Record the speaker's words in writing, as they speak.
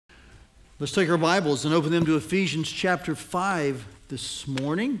Let's take our Bibles and open them to Ephesians chapter 5 this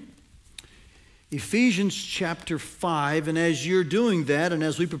morning. Ephesians chapter 5, and as you're doing that, and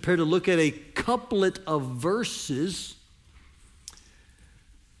as we prepare to look at a couplet of verses,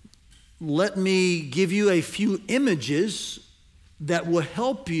 let me give you a few images that will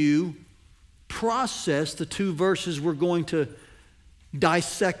help you process the two verses we're going to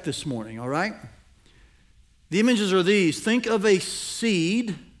dissect this morning, all right? The images are these. Think of a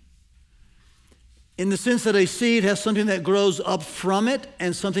seed in the sense that a seed has something that grows up from it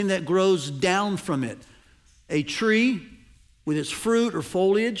and something that grows down from it. A tree with its fruit or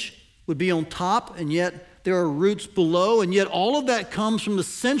foliage would be on top, and yet there are roots below, and yet all of that comes from the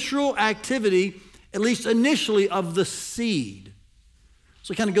central activity, at least initially, of the seed.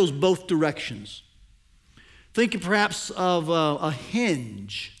 So it kind of goes both directions. Think perhaps of a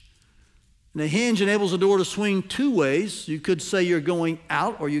hinge. And a hinge enables a door to swing two ways. You could say you're going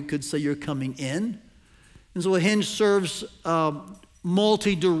out, or you could say you're coming in. And so a hinge serves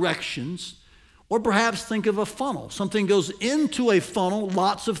multi-directions. Or perhaps think of a funnel. Something goes into a funnel,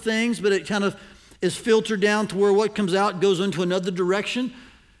 lots of things, but it kind of is filtered down to where what comes out goes into another direction.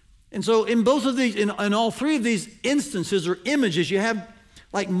 And so in both of these, in all three of these instances or images, you have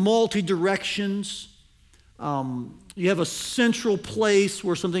like multi-directions. You have a central place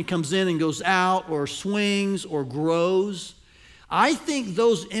where something comes in and goes out, or swings, or grows. I think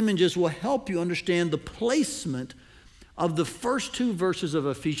those images will help you understand the placement of the first two verses of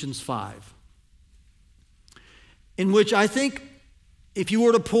Ephesians 5, in which I think if you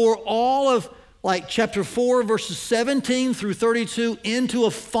were to pour all of like chapter 4, verses 17 through 32 into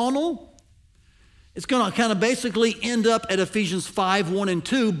a funnel, it's going to kind of basically end up at Ephesians 5, 1 and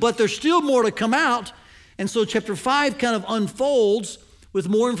 2, but there's still more to come out. And so chapter 5 kind of unfolds with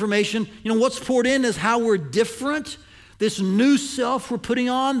more information. You know, what's poured in is how we're different. This new self we're putting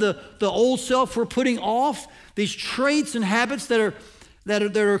on, the old self we're putting off, these traits and habits that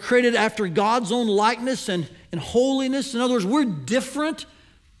are created after God's own likeness and holiness. In other words, we're different.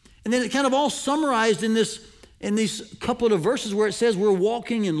 And then it kind of all summarized in these couple of verses where it says we're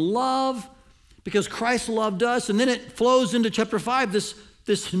walking in love because Christ loved us. And then it flows into chapter 5,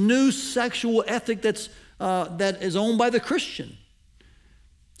 this new sexual ethic that is owned by the Christian.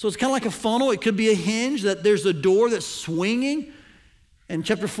 So it's kind of like a funnel. It could be a hinge, that there's a door that's swinging. And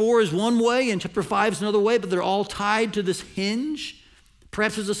chapter 4 is one way, and chapter 5 is another way, but they're all tied to this hinge.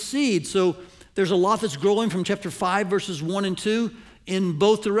 Perhaps as a seed. So there's a lot that's growing from chapter 5, verses 1 and 2 in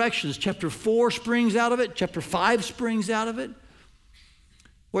both directions. Chapter 4 springs out of it. Chapter 5 springs out of it.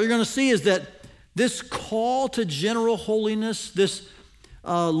 What you're going to see is that this call to general holiness, this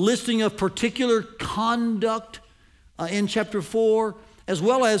listing of particular conduct in chapter 4, as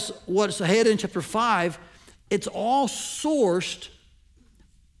well as what's ahead in chapter 5, it's all sourced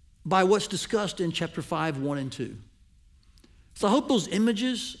by what's discussed in chapter 5, 1 and 2. So I hope those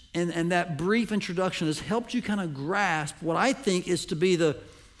images and that brief introduction has helped you kind of grasp what I think is to be the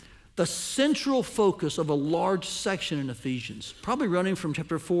central focus of a large section in Ephesians, probably running from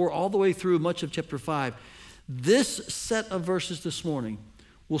chapter 4 all the way through much of chapter 5. This set of verses this morning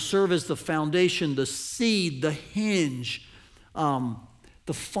will serve as the foundation, the seed, the hinge,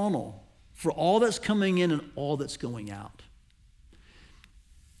 the funnel for all that's coming in and all that's going out.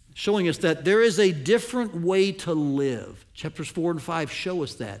 Showing us that there is a different way to live. Chapters 4 and 5 show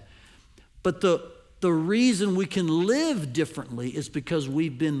us that. But the reason we can live differently is because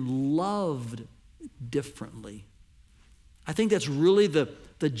we've been loved differently. I think that's really the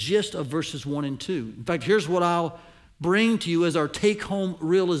gist of verses 1 and 2. In fact, here's what I'll bring to you as our take-home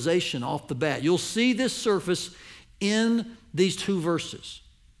realization off the bat. You'll see this surface in these two verses.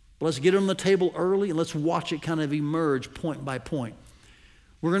 Let's get it on the table early and let's watch it kind of emerge point by point.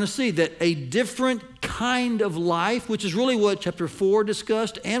 We're going to see that a different kind of life, which is really what chapter 4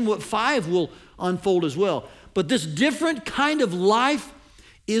 discussed and what 5 will unfold as well. But this different kind of life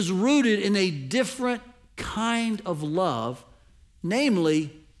is rooted in a different kind of love,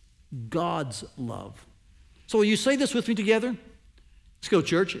 namely God's love. So will you say this with me together? Let's go,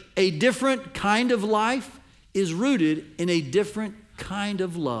 church. A different kind of life is rooted in a different kind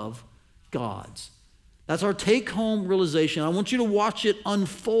of love, God's. That's our take-home realization. I want you to watch it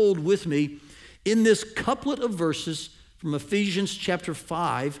unfold with me in this couplet of verses from Ephesians chapter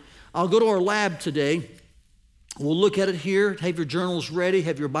 5. I'll go to our lab today. We'll look at it here. Have your journals ready.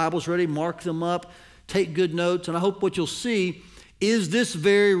 Have your Bibles ready. Mark them up. Take good notes. And I hope what you'll see is this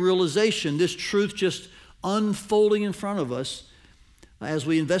very realization, this truth just unfolding in front of us as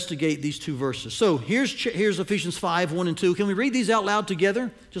we investigate these two verses. So here's Ephesians 5, 1 and 2. Can we read these out loud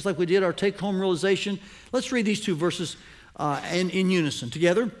together, just like we did our take-home realization? Let's read these two verses in unison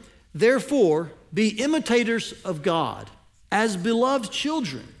together. Therefore, be imitators of God as beloved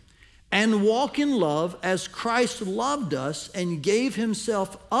children, and walk in love as Christ loved us and gave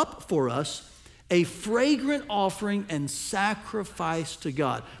himself up for us, a fragrant offering and sacrifice to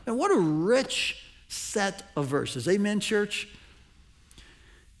God. And what a rich set of verses. Amen, church?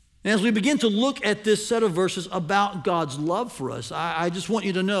 And as we begin to look at this set of verses about God's love for us, I just want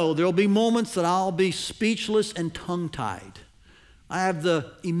you to know there will be moments that I'll be speechless and tongue-tied. I have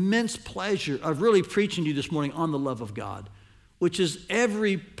the immense pleasure of really preaching to you this morning on the love of God, which is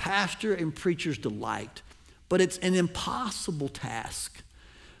every pastor and preacher's delight. But it's an impossible task.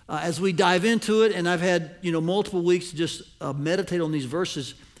 As we dive into it, and I've had multiple weeks to just meditate on these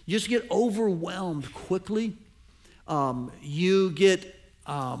verses, you just get overwhelmed quickly. You get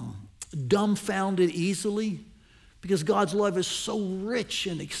dumbfounded easily because God's love is so rich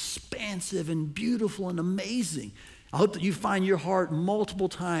and expansive and beautiful and amazing. I hope that you find your heart multiple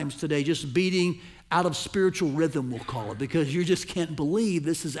times today just beating out of spiritual rhythm, we'll call it, because you just can't believe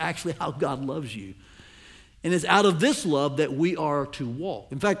this is actually how God loves you. And it's out of this love that we are to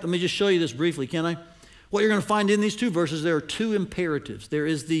walk. In fact, let me just show you this briefly, can I? What you're going to find in these two verses, there are two imperatives. There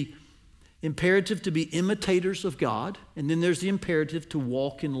is the imperative to be imitators of God, and then there's the imperative to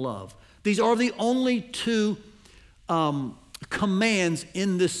walk in love. These are the only two commands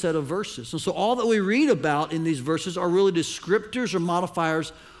in this set of verses. And so all that we read about in these verses are really descriptors or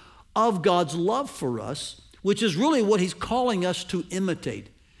modifiers of God's love for us, which is really what he's calling us to imitate.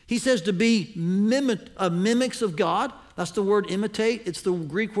 He says to be mimics of God. That's the word imitate. It's the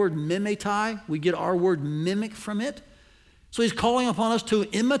Greek word mimetai. We get our word mimic from it. So he's calling upon us to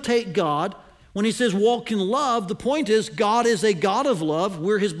imitate God. When he says walk in love, the point is God is a God of love.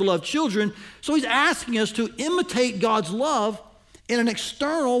 We're his beloved children. So he's asking us to imitate God's love in an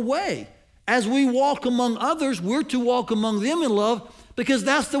external way. As we walk among others, we're to walk among them in love because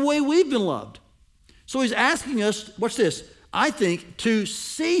that's the way we've been loved. So he's asking us, watch this, I think, to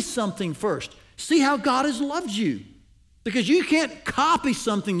see something first. See how God has loved you. Because you can't copy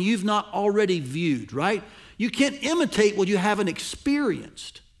something you've not already viewed, right? You can't imitate what you haven't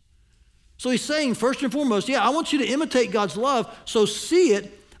experienced. So he's saying, first and foremost, I want you to imitate God's love, so see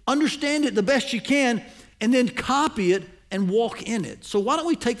it, understand it the best you can, and then copy it and walk in it. So why don't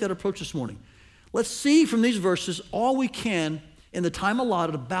we take that approach this morning? Let's see from these verses all we can in the time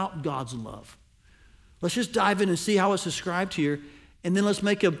allotted about God's love. Let's just dive in and see how it's described here, and then let's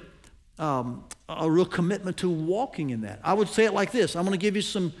make a real commitment to walking in that. I would say it like this. I'm going to give you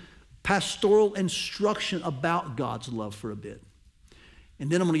some pastoral instruction about God's love for a bit. And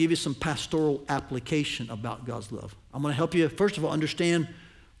then I'm going to give you some pastoral application about God's love. I'm going to help you, first of all, understand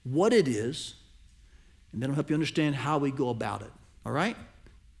what it is, and then I'll help you understand how we go about it, all right?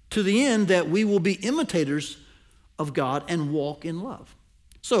 To the end that we will be imitators of God and walk in love.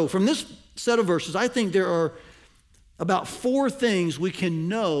 So from this set of verses, I think there are about 4 things we can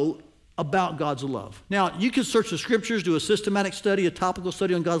know about God's love. Now, you can search the scriptures, do a systematic study, a topical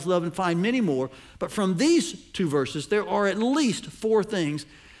study on God's love, and find many more. But from these 2 verses, there are at least 4 things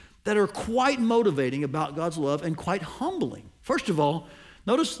that are quite motivating about God's love and quite humbling. First of all,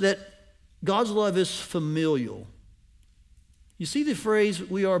 notice that God's love is familial. You see the phrase,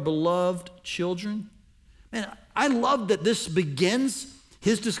 we are beloved children? Man, I love that this begins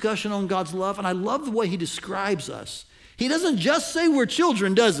his discussion on God's love, and I love the way he describes us. He doesn't just say we're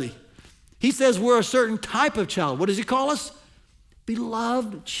children, does he? He says we're a certain type of child. What does he call us?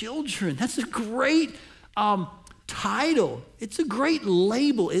 Beloved children. That's a great title. It's a great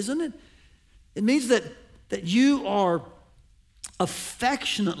label, isn't it? It means that you are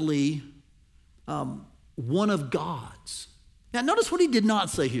affectionately one of God's. Now, notice what he did not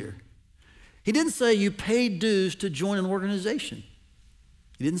say here. He didn't say you paid dues to join an organization.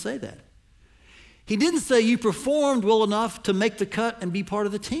 He didn't say that. He didn't say you performed well enough to make the cut and be part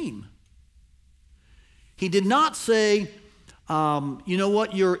of the team. He did not say, you know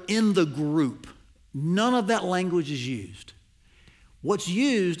what, you're in the group. None of that language is used. What's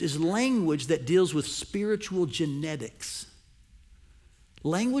used is language that deals with spiritual genetics,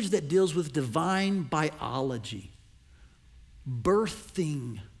 language that deals with divine biology,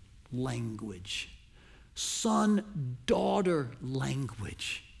 birthing language, son-daughter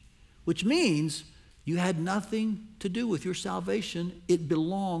language, which means you had nothing to do with your salvation. It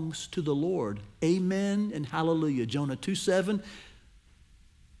belongs to the Lord. Amen and hallelujah. Jonah 2:7.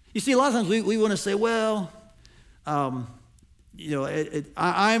 You see, a lot of times we want to say, well, I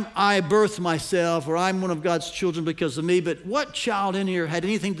birthed myself, or I'm one of God's children because of me. But what child in here had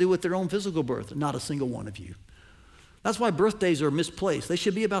anything to do with their own physical birth? Not a single one of you. That's why birthdays are misplaced. They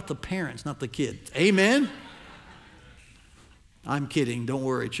should be about the parents, not the kids. Amen? I'm kidding. Don't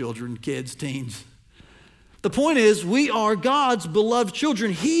worry, children, kids, teens. The point is, we are God's beloved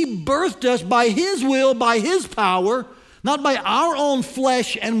children. He birthed us by His will, by His power, not by our own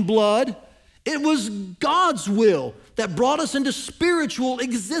flesh and blood. It was God's will that brought us into spiritual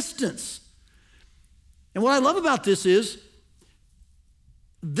existence. And what I love about this is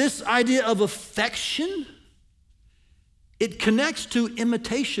this idea of affection. It connects to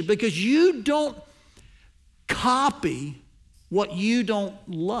imitation, because you don't copy what you don't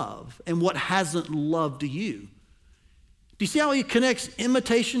love and what hasn't loved you. Do you see how he connects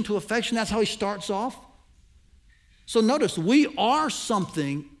imitation to affection? That's how he starts off. So notice, we are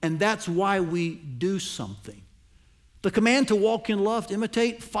something, and that's why we do something. The command to walk in love, to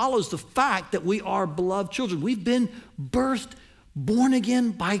imitate, follows the fact that we are beloved children. We've been birthed, born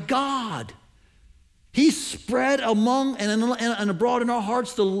again by God. He's spread among and abroad in our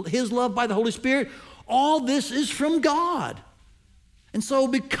hearts His love by the Holy Spirit. All this is from God. And so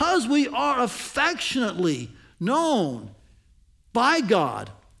because we are affectionately known by God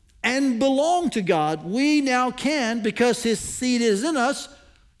and belong to God, we now can, because His seed is in us,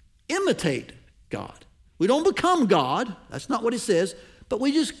 imitate God. We don't become God. That's not what it says. But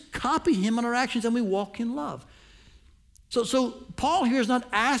we just copy Him in our actions, and we walk in love. So Paul here is not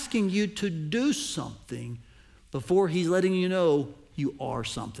asking you to do something before he's letting you know you are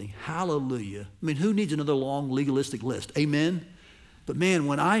something. Hallelujah. I mean, who needs another long legalistic list? Amen? But man,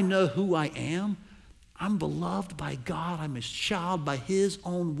 when I know who I am, I'm beloved by God. I'm His child by His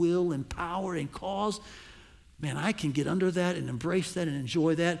own will and power and cause. Man, I can get under that and embrace that and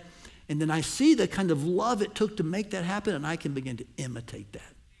enjoy that. And then I see the kind of love it took to make that happen, and I can begin to imitate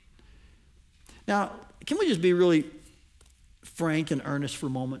that. Now, can we just be really frank and earnest for a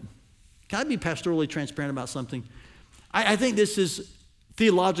moment? Can I be pastorally transparent about something? I think this is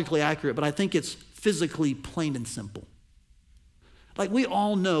theologically accurate, but I think it's physically plain and simple. Like, we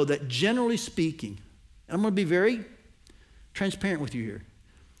all know that generally speaking, and I'm going to be very transparent with you here.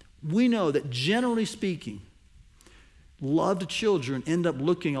 We know that generally speaking, loved children end up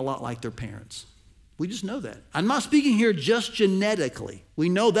looking a lot like their parents. We just know that. I'm not speaking here just genetically. We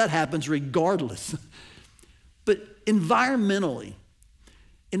know that happens regardless. But environmentally,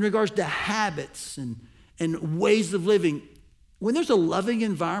 in regards to habits and ways of living, when there's a loving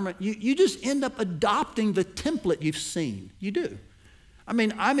environment, you just end up adopting the template you've seen. You do. I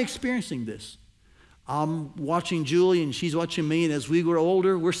mean, I'm experiencing this. I'm watching Julie, and she's watching me, and as we grow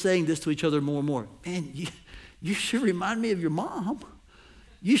older, we're saying this to each other more and more. Man, you should remind me of your mom.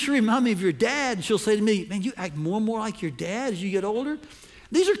 You should remind me of your dad. And she'll say to me, man, you act more and more like your dad as you get older.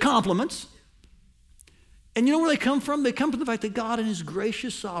 These are compliments. And you know where they come from? They come from the fact that God in His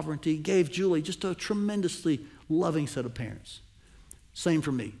gracious sovereignty gave Julie just a tremendously loving set of parents. Same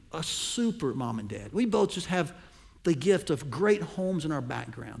for me. A super mom and dad. We both just have the gift of great homes in our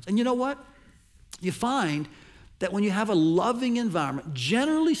backgrounds. And you know what? You find that when you have a loving environment,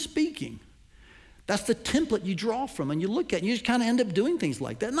 generally speaking, that's the template you draw from and you look at, and you just kind of end up doing things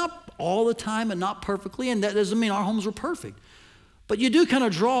like that. Not all the time and not perfectly, and that doesn't mean our homes are perfect. But you do kind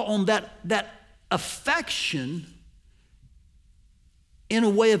of draw on that affection in a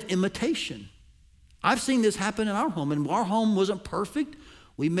way of imitation. I've seen this happen in our home, and our home wasn't perfect.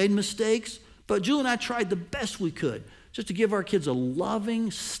 We made mistakes, but Julie and I tried the best we could just to give our kids a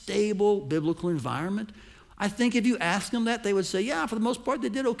loving, stable, biblical environment. I think if you ask them that, they would say, yeah, for the most part, they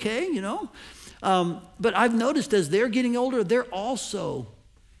did okay, you know. But I've noticed as they're getting older, they're also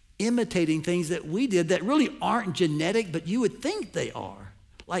imitating things that we did that really aren't genetic, but you would think they are.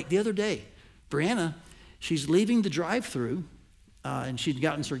 Like the other day, Brianna, she's leaving the drive-thru, and she'd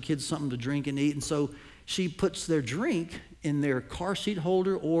gotten her kids something to drink and eat, and so she puts their drink in their car seat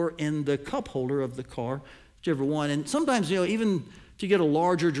holder or in the cup holder of the car, whichever one. And sometimes, you know, even if you get a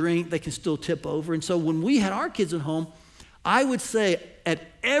larger drink, they can still tip over. And so when we had our kids at home, I would say at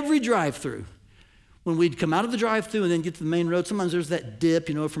every drive-thru, when we'd come out of the drive-thru and then get to the main road, sometimes there's that dip,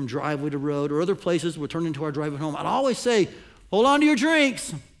 you know, from driveway to road, or other places we're turning into our driveway home. I'd always say, hold on to your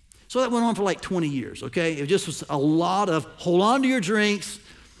drinks. So that went on for like 20 years, okay? It just was a lot of hold on to your drinks.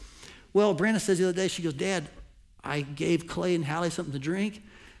 Well, Brandon says the other day, she goes, Dad, I gave Clay and Hallie something to drink.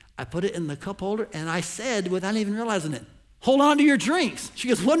 I put it in the cup holder, and I said, without even realizing it, hold on to your drinks. She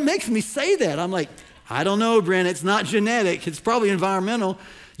goes, what makes me say that? I'm like, I don't know, Brandon. It's not genetic. It's probably environmental.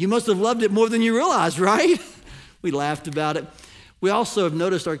 You must have loved it more than you realized, right? We laughed about it. We also have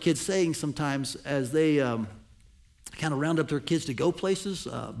noticed our kids saying sometimes as they kind of round up their kids to go places.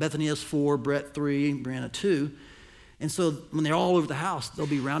 Bethany has 4, Brett 3, Brianna 2. And so when they're all over the house, they'll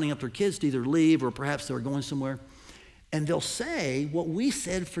be rounding up their kids to either leave or perhaps they're going somewhere. And they'll say what we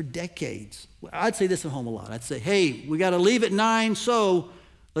said for decades. I'd say this at home a lot. I'd say, hey, we got to leave at 9, so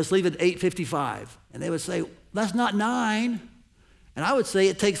let's leave at 8:55. And they would say, that's not 9. And I would say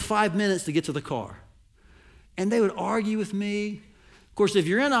it takes 5 minutes to get to the car. And they would argue with me. Of course, if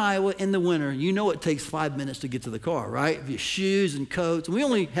you're in Iowa in the winter, you know it takes 5 minutes to get to the car, right? If you have shoes and coats. And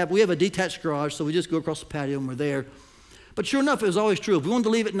we have a detached garage, so we just go across the patio and we're there. But sure enough, it was always true. If we wanted to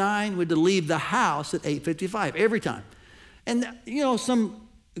leave at 9, we had to leave the house at 8:55 every time. And, some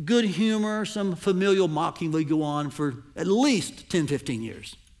good humor, some familial mocking would go on for at least 10, 15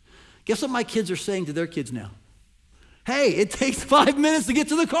 years. Guess what my kids are saying to their kids now? Hey, it takes 5 minutes to get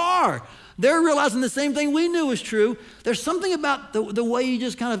to the car. They're realizing the same thing we knew was true. There's something about the way you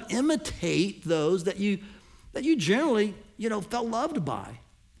just kind of imitate those that you generally, felt loved by.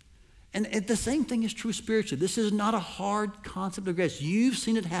 And the same thing is true spiritually. This is not a hard concept of grace. You've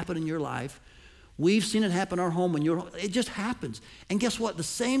seen it happen in your life. We've seen it happen in our home. It just happens. And guess what? The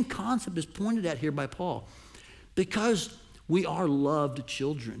same concept is pointed at here by Paul. Because we are loved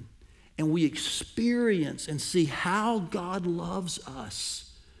children and we experience and see how God loves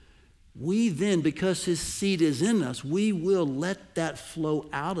us, we then, because his seed is in us, we will let that flow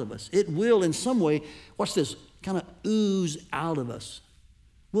out of us. It will in some way, watch this, kind of ooze out of us.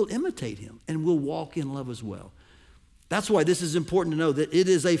 We'll imitate him and we'll walk in love as well. That's why this is important to know that it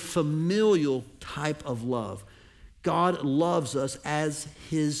is a familial type of love. God loves us as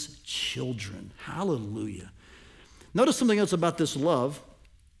his children. Hallelujah. Notice something else about this love.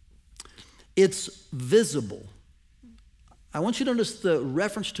 It's visible. I want you to notice the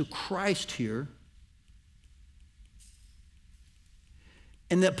reference to Christ here.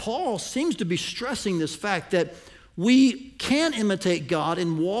 And that Paul seems to be stressing this fact that we can imitate God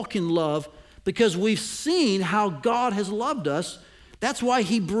and walk in love because we've seen how God has loved us. That's why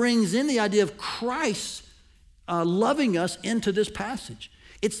he brings in the idea of Christ loving us into this passage.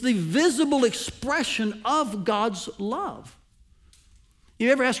 It's the visible expression of God's love. You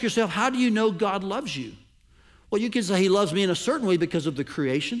ever ask yourself, how do you know God loves you? Well, you can say he loves me in a certain way because of the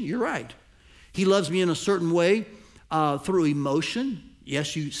creation. You're right. He loves me in a certain way through emotion.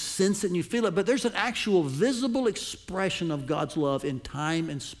 Yes, you sense it and you feel it, but there's an actual visible expression of God's love in time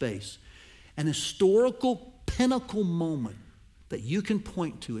and space. An historical pinnacle moment that you can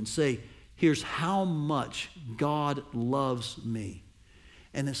point to and say, here's how much God loves me.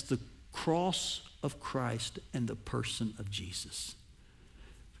 And it's the cross of Christ and the person of Jesus.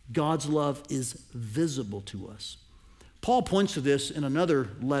 God's love is visible to us. Paul points to this in another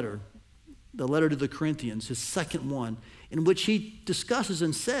letter, the letter to the Corinthians, his second one, in which he discusses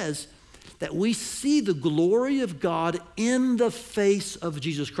and says that we see the glory of God in the face of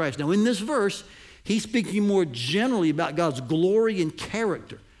Jesus Christ. Now, in this verse, he's speaking more generally about God's glory and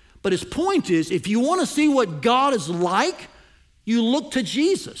character. But his point is, if you want to see what God is like, you look to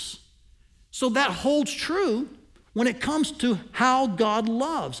Jesus. So that holds true when it comes to how God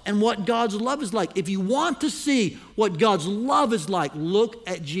loves and what God's love is like. If you want to see what God's love is like, look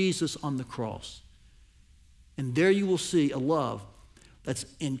at Jesus on the cross. And there you will see a love that's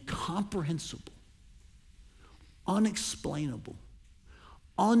incomprehensible, unexplainable,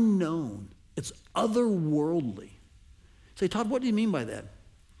 unknown. It's otherworldly. Say, Todd, what do you mean by that?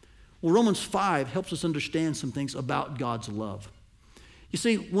 Well, Romans 5 helps us understand some things about God's love. You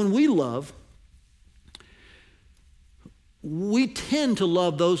see, when we love, we tend to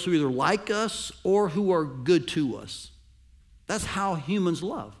love those who either like us or who are good to us. That's how humans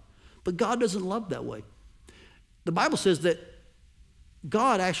love. But God doesn't love that way. The Bible says that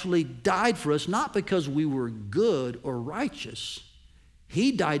God actually died for us not because we were good or righteous.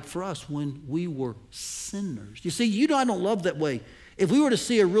 He died for us when we were sinners. You see, you know I don't love that way. If we were to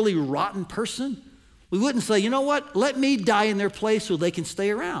see a really rotten person, we wouldn't say, you know what, let me die in their place so they can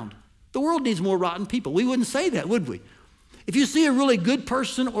stay around. The world needs more rotten people. We wouldn't say that, would we? If you see a really good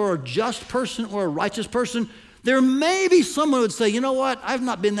person or a just person or a righteous person, there may be someone who would say, you know what, I've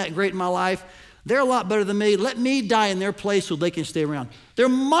not been that great in my life. They're a lot better than me. Let me die in their place so they can stay around. There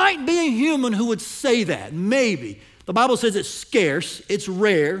might be a human who would say that, maybe. The Bible says it's scarce, it's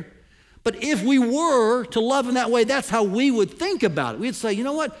rare. But if we were to love in that way, that's how we would think about it. We'd say, you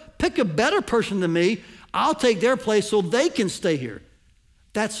know what, pick a better person than me. I'll take their place so they can stay here.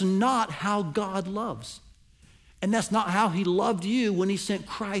 That's not how God loves. And that's not how he loved you when he sent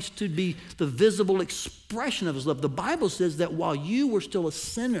Christ to be the visible expression of his love. The Bible says that while you were still a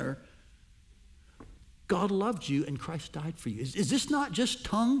sinner, God loved you and Christ died for you. Is this not just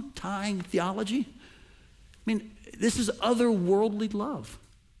tongue-tying theology? I mean, this is otherworldly love.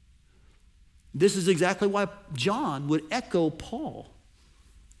 This is exactly why John would echo Paul.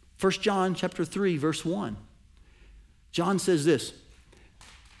 1 John chapter 3, verse 1. John says this,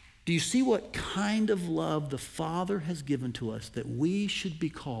 do you see what kind of love the Father has given to us that we should be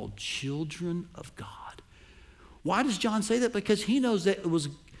called children of God? Why does John say that? Because he knows that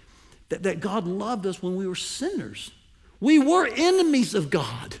that God loved us when we were sinners. We were enemies of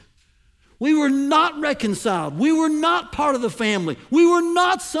God. We were not reconciled. We were not part of the family. We were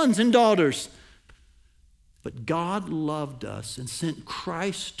not sons and daughters. But God loved us and sent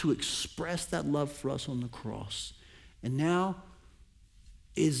Christ to express that love for us on the cross. And now,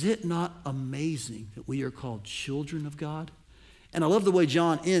 is it not amazing that we are called children of God? And I love the way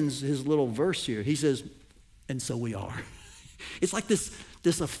John ends his little verse here. He says, and so we are. It's like this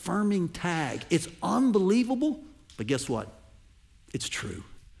affirming tag. It's unbelievable, but guess what? It's true.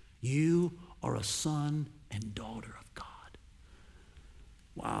 You are a son and daughter of God.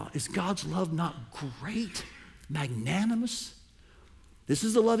 Wow, is God's love not great, magnanimous? This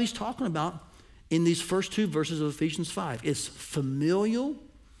is the love he's talking about in these first two verses of Ephesians 5. It's familial,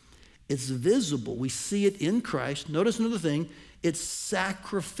 it's visible. We see it in Christ. Notice another thing, it's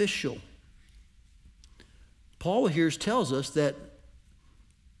sacrificial. Paul here tells us that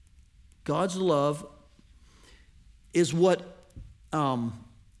God's love is what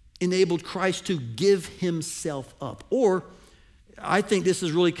enabled Christ to give himself up. Or, I think this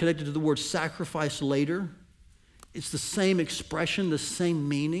is really connected to the word sacrifice later. It's the same expression, the same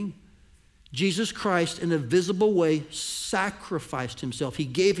meaning. Jesus Christ, in a visible way, sacrificed himself. He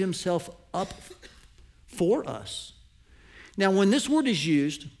gave himself up for us. Now, when this word is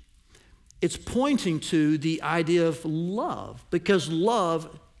used, it's pointing to the idea of love, because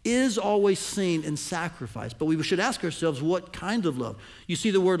love is always seen in sacrifice. But we should ask ourselves, what kind of love? You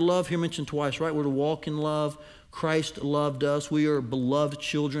see the word love here mentioned twice, right? We're to walk in love. Christ loved us. We are beloved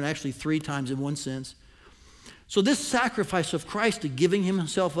children, actually 3 times in one sense. So this sacrifice of Christ, giving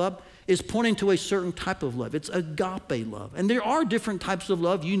himself up, is pointing to a certain type of love. It's agape love. And there are different types of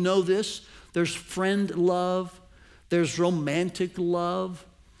love. You know this. There's friend love. There's romantic love.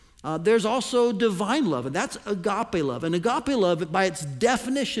 There's also divine love, and that's agape love. And agape love, by its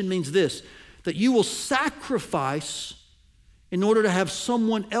definition, means this, that you will sacrifice in order to have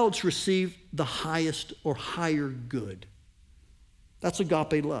someone else receive the highest or higher good. That's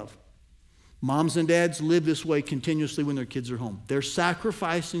agape love. Moms and dads live this way continuously when their kids are home. They're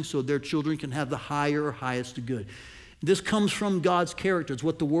sacrificing so their children can have the higher or highest good. This comes from God's character. It's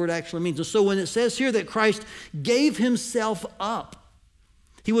what the word actually means. And so when it says here that Christ gave himself up,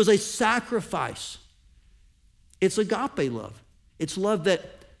 he was a sacrifice. It's agape love. It's love that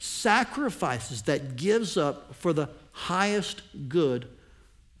sacrifices, that gives up for the highest good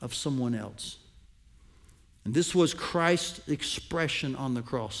of someone else. And this was Christ's expression on the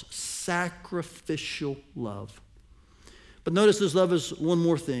cross, sacrificial love. But notice this love is one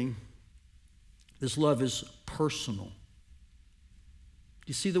more thing. This love is personal. Do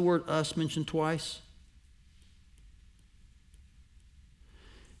you see the word us mentioned twice?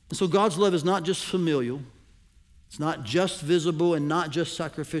 And so God's love is not just familial. It's not just visible and not just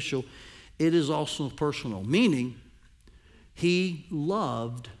sacrificial. It is also personal, meaning he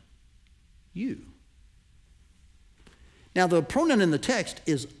loved you. Now, the pronoun in the text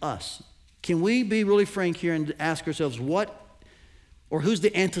is us. Can we be really frank here and ask ourselves what, or who's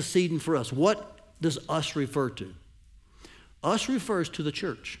the antecedent for us? What does us refer to? Us refers to the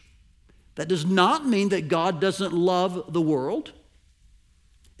church. That does not mean that God doesn't love the world.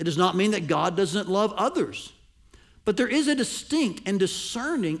 It does not mean that God doesn't love others. But there is a distinct and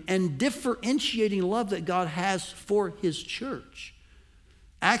discerning and differentiating love that God has for his church.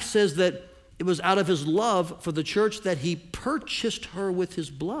 Acts says that it was out of his love for the church that he purchased her with his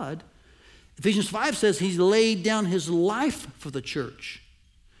blood. Ephesians 5 says he's laid down his life for the church.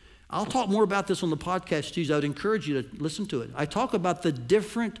 I'll talk more about this on the podcast Tuesday. I would encourage you to listen to it. I talk about the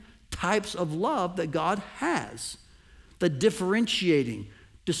different types of love that God has, the differentiating,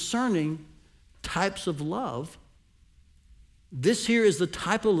 discerning types of love. This here is the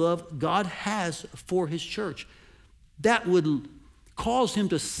type of love God has for his church. That would cause him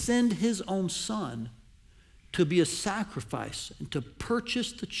to send his own son to be a sacrifice and to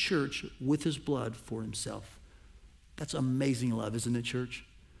purchase the church with his blood for himself. That's amazing love, isn't it, church?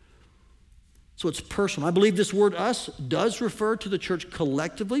 So it's personal. I believe this word us does refer to the church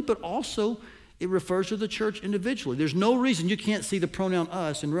collectively, but also it refers to the church individually. There's no reason you can't see the pronoun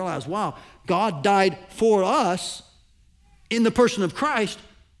us and realize, wow, God died for us in the person of Christ,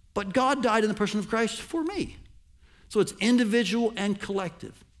 but God died in the person of Christ for me. So it's individual and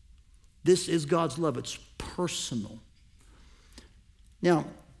collective. This is God's love. It's personal. Now,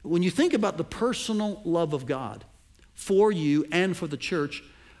 when you think about the personal love of God for you and for the church,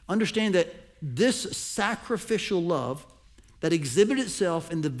 understand that this sacrificial love that exhibited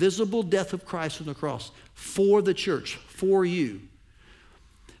itself in the visible death of Christ on the cross for the church, for you,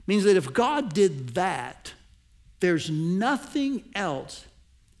 means that if God did that, there's nothing else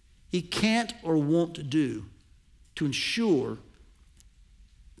he can't or won't do to ensure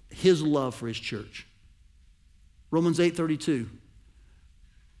his love for his church. Romans 8:32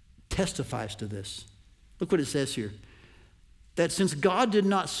 testifies to this. Look what it says here. That since God did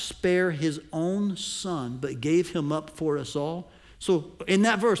not spare his own son, but gave him up for us all. So in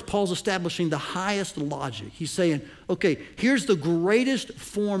that verse, Paul's establishing the highest logic. He's saying, okay, here's the greatest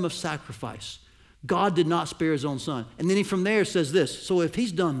form of sacrifice. God did not spare his own son. And then he from there says this. So if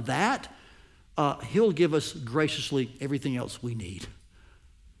he's done that, he'll give us graciously everything else we need.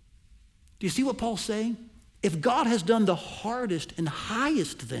 Do you see what Paul's saying? If God has done the hardest and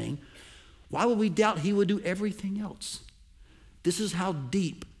highest thing, why would we doubt he would do everything else? This is how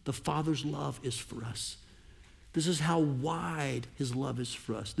deep the Father's love is for us. This is how wide his love is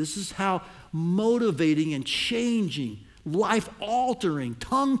for us. This is how motivating and changing, life-altering,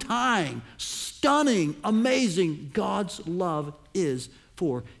 tongue-tying, stunning, amazing God's love is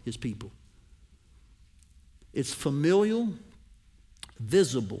for his people. It's familial,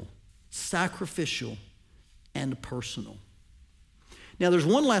 visible, sacrificial, and personal. Now, there's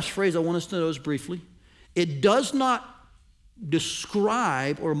one last phrase I want us to notice briefly. It does not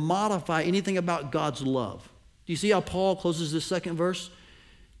describe or modify anything about God's love. Do you see how Paul closes this second verse?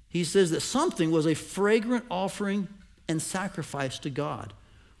 He says that something was a fragrant offering and sacrifice to God.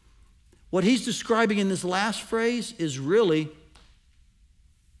 What he's describing in this last phrase is really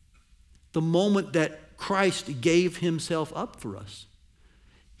the moment that Christ gave himself up for us.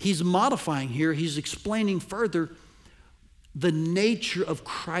 He's modifying here, he's explaining further the nature of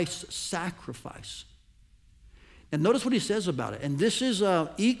Christ's sacrifice. And notice what he says about it. And this is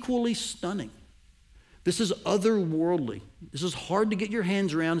equally stunning. This is otherworldly. This is hard to get your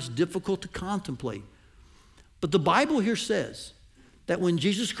hands around. It's difficult to contemplate. But the Bible here says that when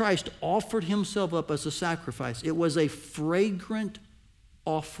Jesus Christ offered himself up as a sacrifice, it was a fragrant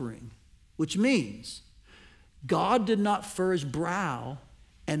offering, which means God did not furrow his brow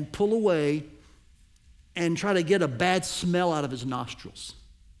and pull away and try to get a bad smell out of his nostrils.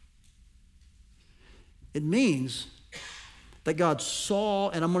 It means that God saw,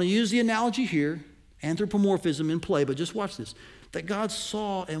 and I'm going to use the analogy here, anthropomorphism in play, but just watch this. That God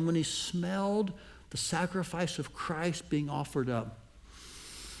saw, and when he smelled the sacrifice of Christ being offered up,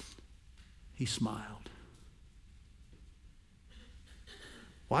 he smiled.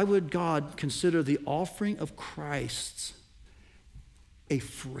 Why would God consider the offering of Christ a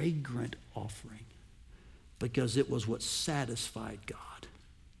fragrant offering? Because it was what satisfied God.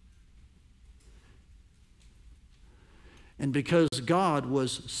 And because God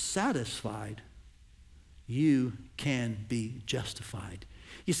was satisfied, you can be justified.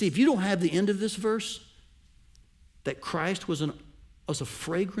 You see, if you don't have the end of this verse, that Christ was a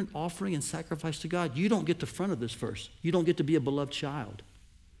fragrant offering and sacrifice to God, you don't get the front of this verse. You don't get to be a beloved child.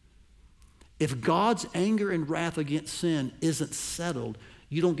 If God's anger and wrath against sin isn't settled,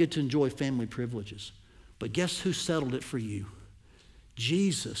 you don't get to enjoy family privileges. But guess who settled it for you?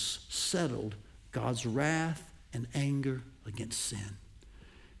 Jesus settled God's wrath and anger against sin.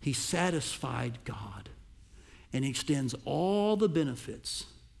 He satisfied God, and he extends all the benefits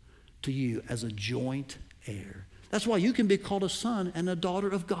to you as a joint heir. That's why you can be called a son and a daughter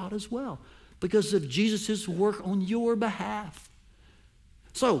of God as well, because of Jesus' work on your behalf.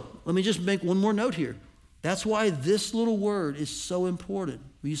 So let me just make one more note here. That's why this little word is so important.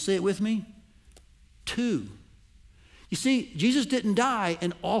 Will you say it with me? To. You see, Jesus didn't die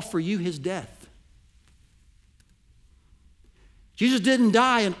and offer you his death. Jesus didn't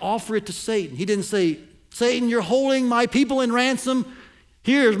die and offer it to Satan. He didn't say, Satan, you're holding my people in ransom.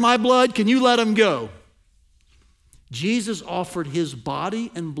 Here's my blood. Can you let them go? Jesus offered his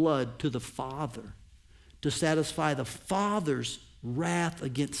body and blood to the Father to satisfy the Father's wrath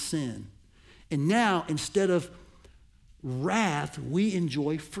against sin. And now, instead of wrath, we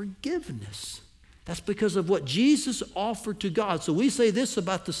enjoy forgiveness. That's because of what Jesus offered to God. So we say this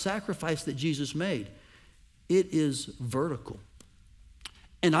about the sacrifice that Jesus made. It is vertical.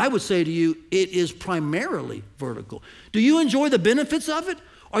 And I would say to you, it is primarily vertical. Do you enjoy the benefits of it?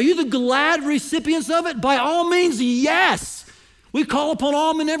 Are you the glad recipients of it? By all means, yes. We call upon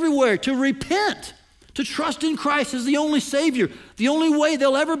all men everywhere to repent, to trust in Christ as the only Savior, the only way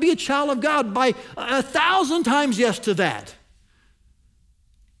they'll ever be a child of God. By 1,000 times yes to that.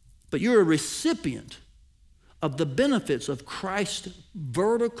 But you're a recipient of the benefits of Christ's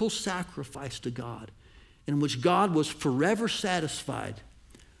vertical sacrifice to God, in which God was forever satisfied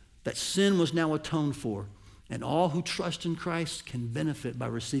that sin was now atoned for, and all who trust in Christ can benefit by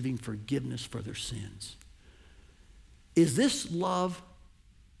receiving forgiveness for their sins. Is this love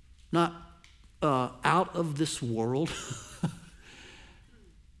not out of this world?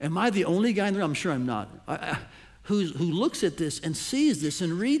 Am I the only guy in there? I'm sure I'm not. Who looks at this and sees this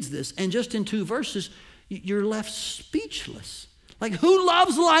and reads this, and just in 2 verses, you're left speechless. Like, who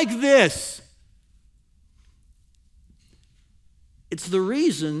loves like this? It's the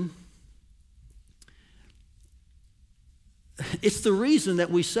reason that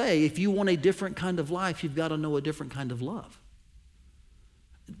we say, if you want a different kind of life, you've got to know a different kind of love.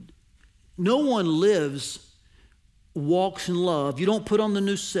 No one walks in love. You don't put on the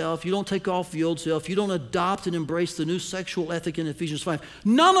new self. You don't take off the old self. You don't adopt and embrace the new sexual ethic in Ephesians 5.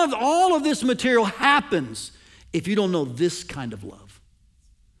 None of all of this material happens if you don't know this kind of love.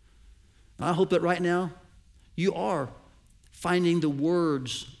 And I hope that right now you are finding the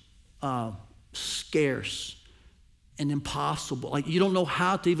words scarce and impossible. Like, you don't know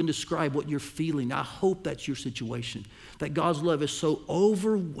how to even describe what you're feeling. I hope that's your situation, that God's love is so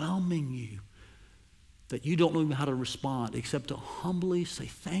overwhelming you that you don't know how to respond except to humbly say,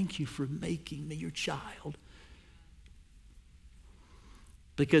 thank you for making me your child.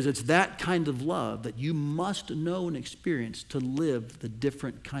 Because it's that kind of love that you must know and experience to live the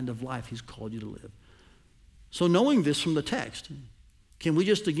different kind of life he's called you to live. So knowing this from the text, can we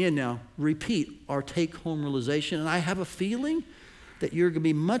just again now repeat our take-home realization? And I have a feeling that you're going to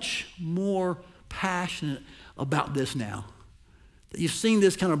be much more passionate about this now. That you've seen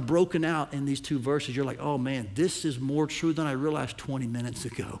this kind of broken out in these 2 verses. You're like, oh man, this is more true than I realized 20 minutes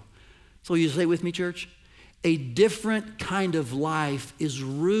ago. So you say with me, church? A different kind of life is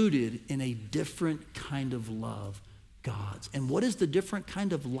rooted in a different kind of love, God's. And what is the different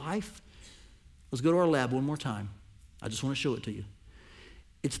kind of life? Let's go to our lab one more time. I just want to show it to you.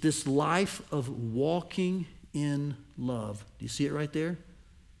 It's this life of walking in love. Do you see it right there?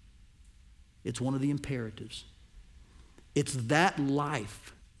 It's one of the imperatives. It's that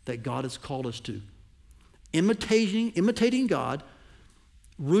life that God has called us to. Imitating God,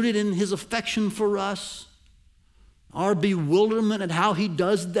 rooted in his affection for us, our bewilderment at how he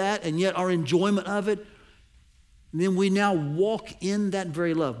does that, and yet our enjoyment of it. And then we now walk in that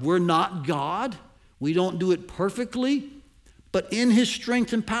very love. We're not God. We don't do it perfectly. But in his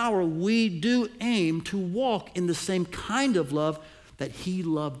strength and power, we do aim to walk in the same kind of love that he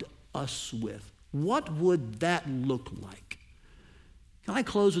loved us with. What would that look like? Can I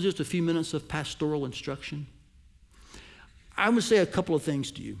close with just a few minutes of pastoral instruction? I would say a couple of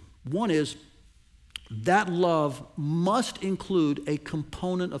things to you. One is that love must include a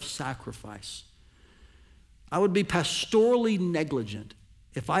component of sacrifice. I would be pastorally negligent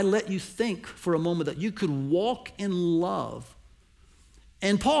if I let you think for a moment that you could walk in love.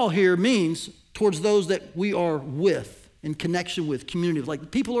 And Paul here means towards those that we are with, in connection with, community,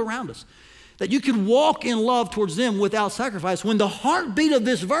 like people around us. That you can walk in love towards them without sacrifice, when the heartbeat of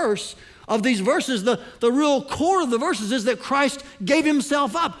this verse, of these verses, the real core of the verses is that Christ gave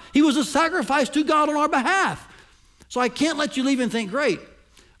himself up. He was a sacrifice to God on our behalf. So I can't let you leave and think, great,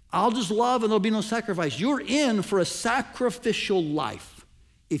 I'll just love and there'll be no sacrifice. You're in for a sacrificial life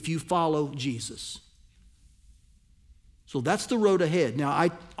if you follow Jesus. So that's the road ahead. Now, I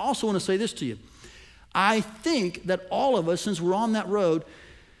also want to say this to you. I think that all of us, since we're on that road,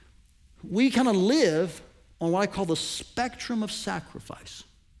 we kind of live on what I call the spectrum of sacrifice.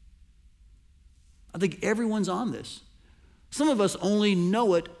 I think everyone's on this. Some of us only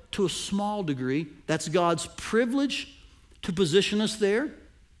know it to a small degree. That's God's privilege to position us there.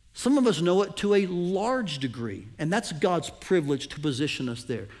 Some of us know it to a large degree, and that's God's privilege to position us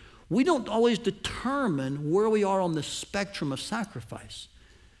there. We don't always determine where we are on the spectrum of sacrifice.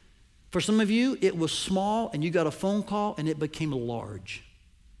 For some of you, it was small, and you got a phone call, and it became large.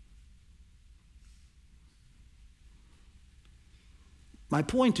 My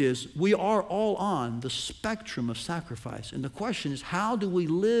point is, we are all on the spectrum of sacrifice. And the question is, how do we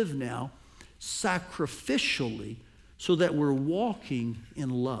live now sacrificially so that we're walking in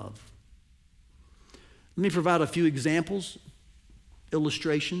love? Let me provide a few examples,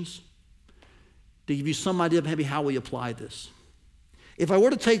 illustrations, to give you some idea of maybe how we apply this. If I were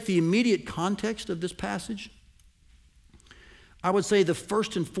to take the immediate context of this passage, I would say the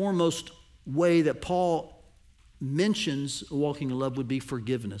first and foremost way that Paul mentions walking in love would be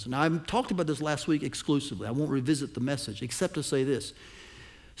forgiveness. And I talked about this last week exclusively. I won't revisit the message except to say this.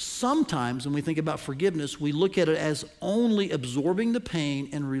 Sometimes when we think about forgiveness, we look at it as only absorbing the pain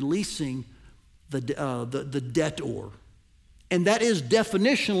and releasing the debtor. And that is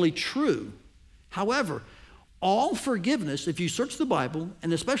definitionally true. However, All forgiveness, if you search the Bible,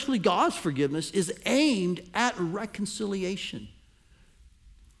 and especially God's forgiveness, is aimed at reconciliation.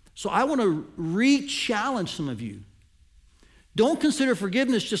 So I want to re-challenge some of you. Don't consider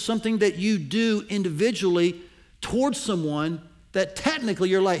forgiveness just something that you do individually towards someone that technically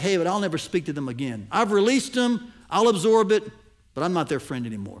you're like, hey, but I'll never speak to them again. I've released them, I'll absorb it, but I'm not their friend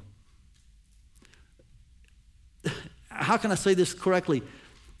anymore. How can I say this correctly?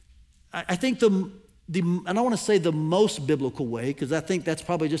 I think I don't want to say the most biblical way, because I think that's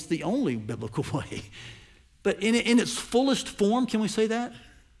probably just the only biblical way. But in its fullest form, can we say that?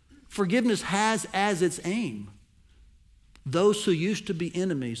 Forgiveness has as its aim, those who used to be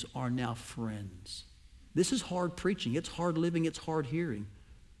enemies are now friends. This is hard preaching. It's hard living. It's hard hearing.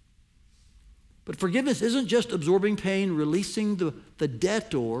 But forgiveness isn't just absorbing pain, releasing the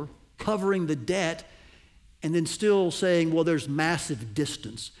debtor, covering the debt, and then still saying, well, there's massive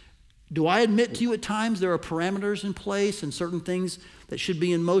distance. Do I admit to you at times there are parameters in place and certain things that should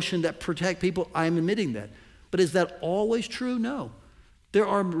be in motion that protect people? I am admitting that. But is that always true? No. There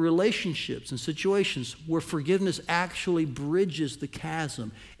are relationships and situations where forgiveness actually bridges the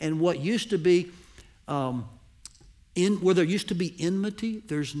chasm. And what used to be, where there used to be enmity,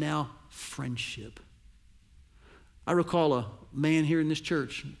 there's now friendship. I recall a man here in this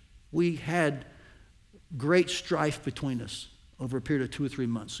church. We had great strife between us over a period of 2 or 3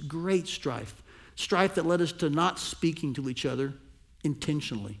 months. Great strife. Strife that led us to not speaking to each other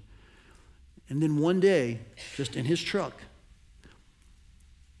intentionally. And then one day, just in his truck,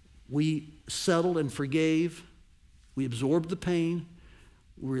 we settled and forgave. We absorbed the pain.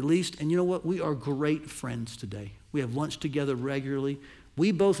 We released. And you know what? We are great friends today. We have lunch together regularly.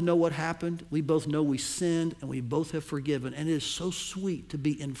 We both know what happened. We both know we sinned, and we both have forgiven. And it is so sweet to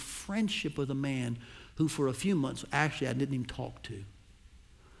be in friendship with a man who for a few months, actually, I didn't even talk to.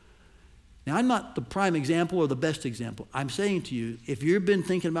 Now, I'm not the prime example or the best example. I'm saying to you, if you've been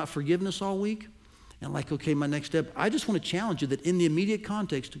thinking about forgiveness all week, and like, okay, my next step, I just want to challenge you that in the immediate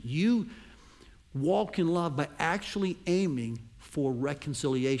context, you walk in love by actually aiming for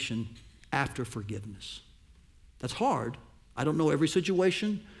reconciliation after forgiveness. That's hard. I don't know every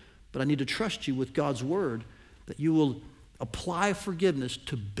situation, but I need to trust you with God's word that you will apply forgiveness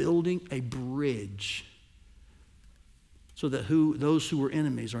to building a bridge so that those who were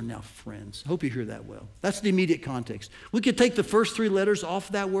enemies are now friends. I hope you hear that well. That's the immediate context. We could take the first 3 letters off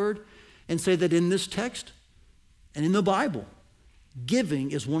that word and say that in this text and in the Bible,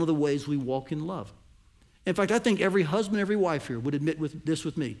 giving is one of the ways we walk in love. In fact, I think every husband, every wife here would admit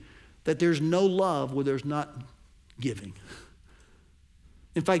with me, that there's no love where there's not giving.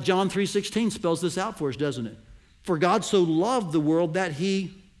 In fact, John 3:16 spells this out for us, doesn't it? For God so loved the world that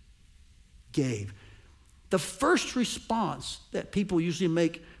he gave. The first response that people usually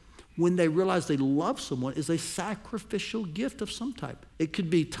make when they realize they love someone is a sacrificial gift of some type. It could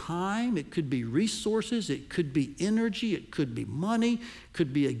be time, it could be resources, it could be energy, it could be money, it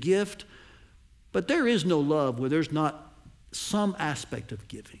could be a gift. But there is no love where there's not some aspect of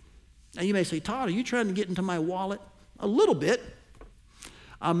giving. Now you may say, Todd, are you trying to get into my wallet? A little bit.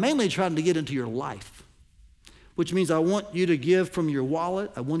 I'm mainly trying to get into your life, which means I want you to give from your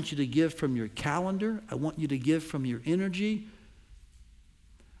wallet. I want you to give from your calendar. I want you to give from your energy.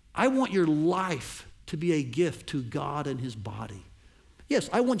 I want your life to be a gift to God and his body. Yes,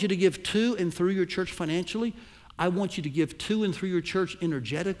 I want you to give to and through your church financially. I want you to give to and through your church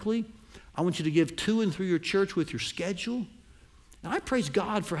energetically. I want you to give to and through your church with your schedule. And I praise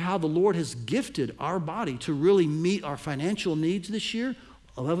God for how the Lord has gifted our body to really meet our financial needs this year,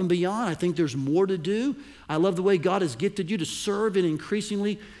 above and beyond. I think there's more to do. I love the way God has gifted you to serve in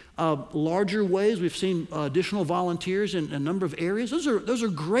increasingly larger ways. We've seen additional volunteers in a number of areas. Those are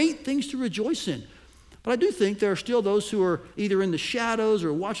great things to rejoice in. But I do think there are still those who are either in the shadows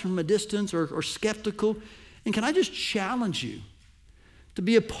or watching from a distance or skeptical. And can I just challenge you to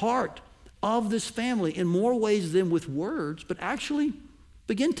be a part of this family in more ways than with words, but actually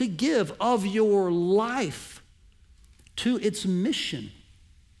begin to give of your life to its mission.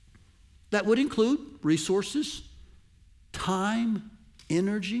 That would include resources, time,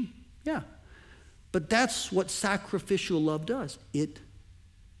 energy, yeah. But that's what sacrificial love does. It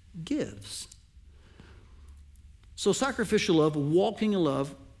gives. So sacrificial love, walking in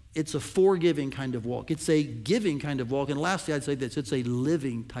love, it's a forgiving kind of walk. It's a giving kind of walk. And lastly, I'd say this, it's a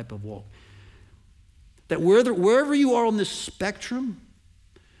living type of walk. That wherever you are on this spectrum,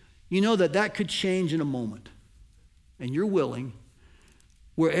 you know that could change in a moment. And you're willing,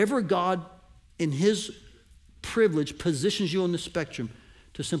 wherever God in his privilege positions you on the spectrum,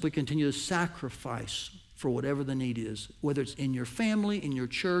 to simply continue to sacrifice for whatever the need is, whether it's in your family, in your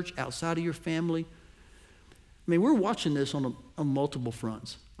church, outside of your family. mean, we're watching this on multiple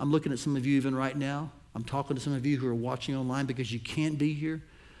fronts. I'm looking at some of you even right now. I'm talking to some of you who are watching online because you can't be here.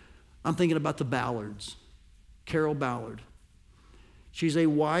 I'm thinking about the Ballards, Carol Ballard. She's a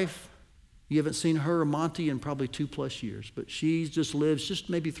wife. You haven't seen her or Monty in probably 2+ years, but she just lives just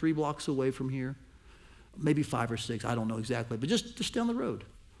maybe 3 blocks away from here, maybe 5 or 6, I don't know exactly, but just down the road.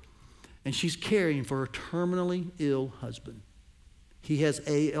 And she's caring for her terminally ill husband. He has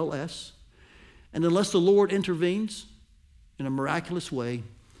ALS, and unless the Lord intervenes in a miraculous way,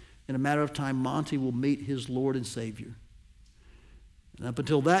 in a matter of time, Monty will meet his Lord and Savior. And up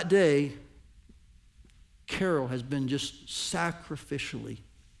until that day, Carol has been just sacrificially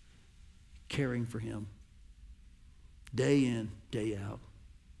caring for him, day in, day out.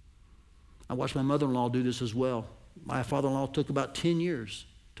 I watched my mother-in-law do this as well. My father-in-law took about 10 years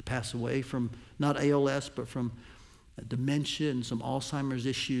to pass away from not ALS, but from dementia and some Alzheimer's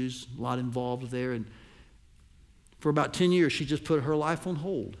issues, a lot involved there. And for about 10 years, she just put her life on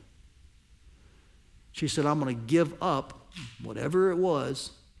hold. She said, I'm going to give up whatever it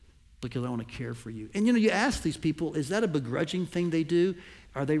was because I want to care for you. And you ask these people, is that a begrudging thing they do?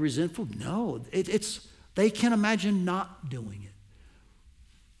 Are they resentful? No, they can't imagine not doing it.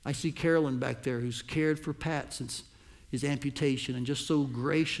 I see Carolyn back there who's cared for Pat since his amputation and just so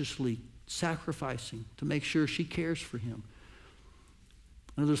graciously sacrificing to make sure she cares for him.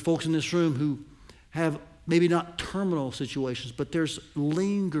 I know there's folks in this room who have maybe not terminal situations, but there's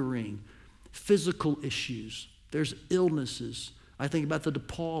lingering physical issues. There's illnesses. I think about the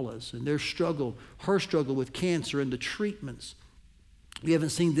DePaulas and their struggle, her struggle with cancer and the treatments. We haven't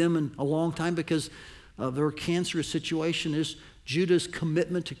seen them in a long time because of their cancerous situation. Is Judah's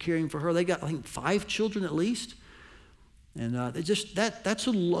commitment to caring for her. They got, I think, 5 children at least. And that's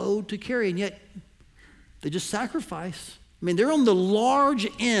a load to carry, and yet they just sacrifice. I mean, they're on the large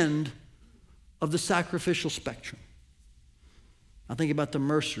end of the sacrificial spectrum. I think about the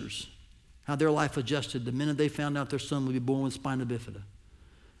Mercers, how their life adjusted the minute they found out their son would be born with spina bifida.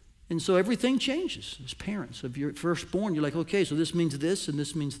 And so everything changes as parents. If you're firstborn, you're like, okay, so this means this and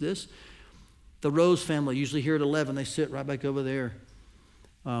this means this. The Rose family, usually here at 11, they sit right back over there.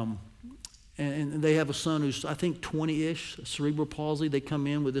 And they have a son who's, I think, 20-ish, cerebral palsy. They come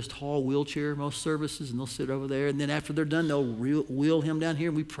in with this tall wheelchair most services, and they'll sit over there. And then after they're done, they'll wheel him down here,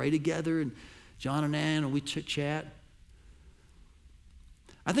 and we pray together, and John and Ann, and we chit-chat.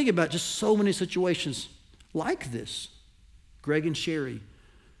 I think about just so many situations like this. Greg and Sherry,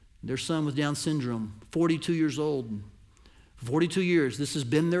 their son with Down syndrome, 42 years old. And for 42 years, this has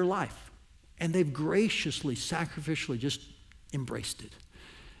been their life. And they've graciously, sacrificially just embraced it.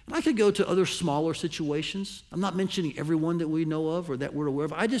 And I could go to other smaller situations. I'm not mentioning everyone that we know of or that we're aware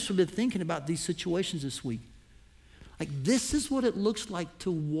of. I just have been thinking about these situations this week. Like, this is what it looks like to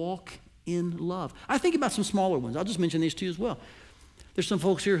walk in love. I think about some smaller ones. I'll just mention these to you as well. There's some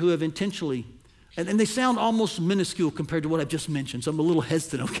folks here who have intentionally, and they sound almost minuscule compared to what I've just mentioned, so I'm a little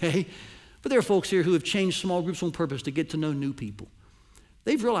hesitant, okay? But there are folks here who have changed small groups on purpose to get to know new people.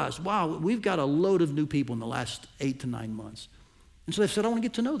 They've realized, wow, we've got a load of new people in the last 8 to 9 months. And so they've said, I want to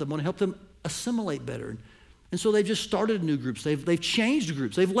get to know them. I want to help them assimilate better. And so they've just started new groups. They've changed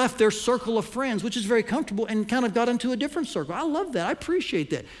groups. They've left their circle of friends, which is very comfortable, and kind of got into a different circle. I love that. I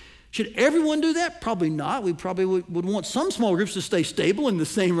appreciate that. Should everyone do that? Probably not. We probably would want some small groups to stay stable in the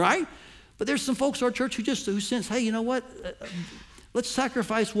same, right? But there's some folks in our church who sense, hey, you know what? Let's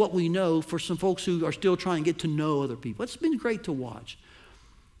sacrifice what we know for some folks who are still trying to get to know other people. It's been great to watch.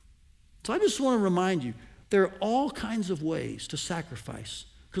 So I just want to remind you, there are all kinds of ways to sacrifice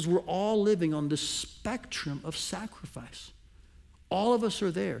because we're all living on this spectrum of sacrifice. All of us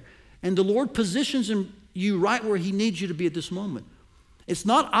are there. And the Lord positions you right where He needs you to be at this moment. It's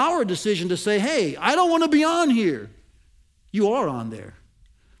not our decision to say, hey, I don't want to be on here. You are on there.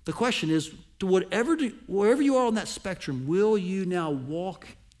 The question is, wherever you are on that spectrum, will you now walk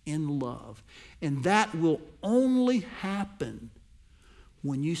in love? And that will only happen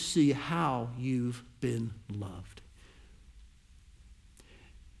when you see how you've been loved.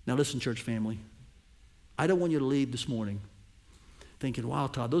 Now listen, church family, I don't want you to leave this morning thinking, wow,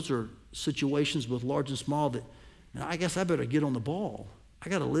 Todd, those are situations both large and small that, man, I guess I better get on the ball. I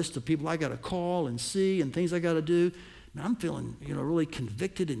got a list of people I got to call and see and things I got to do. Man, I'm feeling, really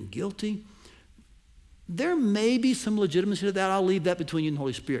convicted and guilty. There may be some legitimacy to that. I'll leave that between you and the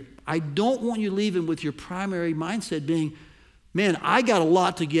Holy Spirit. I don't want you leaving with your primary mindset being, man, I got a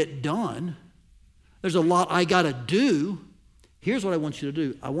lot to get done. There's a lot I got to do. Here's what I want you to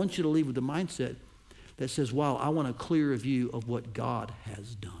do. I want you to leave with the mindset that says, wow, I want a clearer view of what God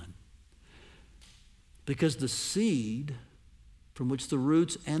has done. Because the seed from which the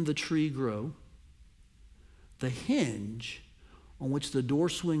roots and the tree grow, the hinge on which the door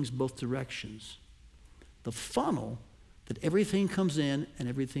swings both directions, the funnel that everything comes in and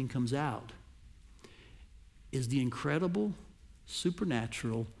everything comes out, is the incredible,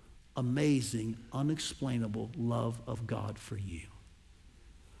 supernatural, amazing, unexplainable love of God for you.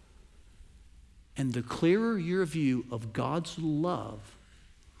 And the clearer your view of God's love,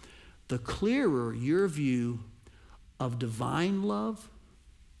 the clearer your view of divine love,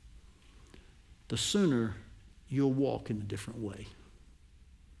 the sooner you'll walk in a different way.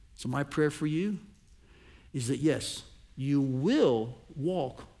 So my prayer for you is that, yes, you will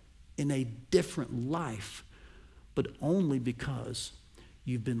walk in a different life, but only because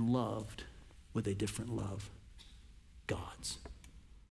you've been loved with a different love, God's.